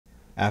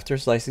After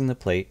slicing the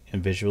plate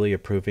and visually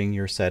approving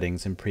your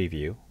settings in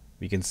Preview,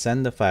 we can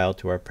send the file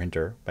to our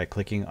printer by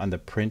clicking on the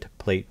Print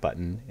Plate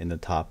button in the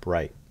top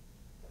right.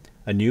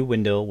 A new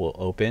window will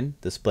open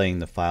displaying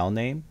the file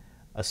name,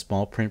 a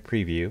small print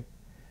preview,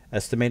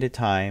 estimated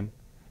time,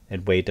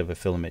 and weight of a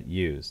filament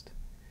used.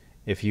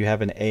 If you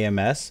have an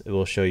AMS, it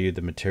will show you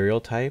the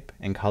material type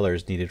and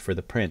colors needed for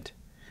the print.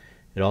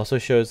 It also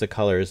shows the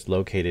colors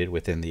located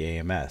within the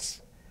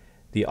AMS.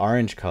 The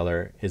orange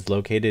color is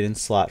located in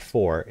slot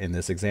 4 in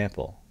this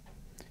example.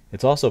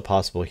 It's also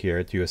possible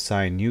here to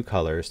assign new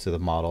colors to the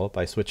model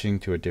by switching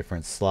to a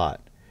different slot.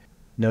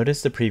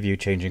 Notice the preview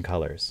changing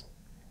colors.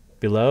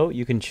 Below,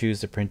 you can choose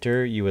the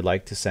printer you would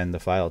like to send the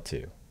file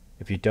to.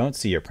 If you don't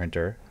see your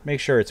printer, make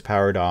sure it's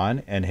powered on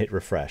and hit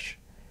refresh.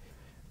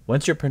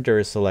 Once your printer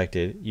is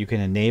selected, you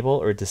can enable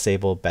or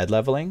disable bed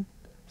leveling,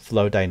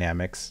 flow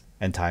dynamics,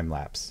 and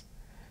time-lapse.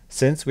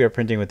 Since we are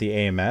printing with the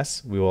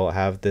AMS, we will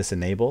have this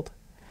enabled.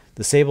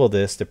 Disable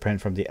this to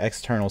print from the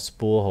external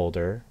spool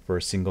holder for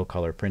single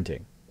color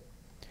printing.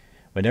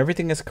 When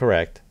everything is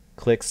correct,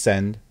 click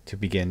Send to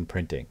begin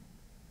printing.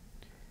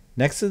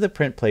 Next to the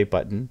Print Plate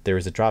button, there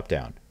is a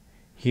drop-down.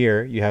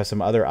 Here, you have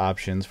some other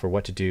options for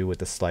what to do with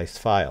the sliced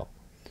file.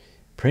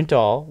 Print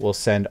All will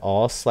send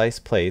all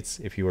sliced plates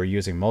if you are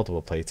using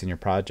multiple plates in your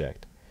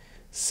project.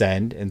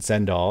 Send and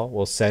Send All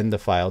will send the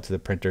file to the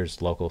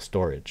printer's local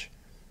storage.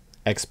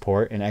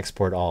 Export and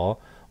Export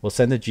All will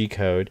send the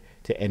G-code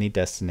to any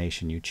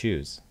destination you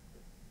choose.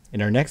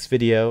 In our next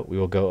video, we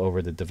will go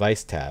over the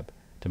Device tab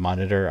to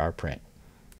monitor our print.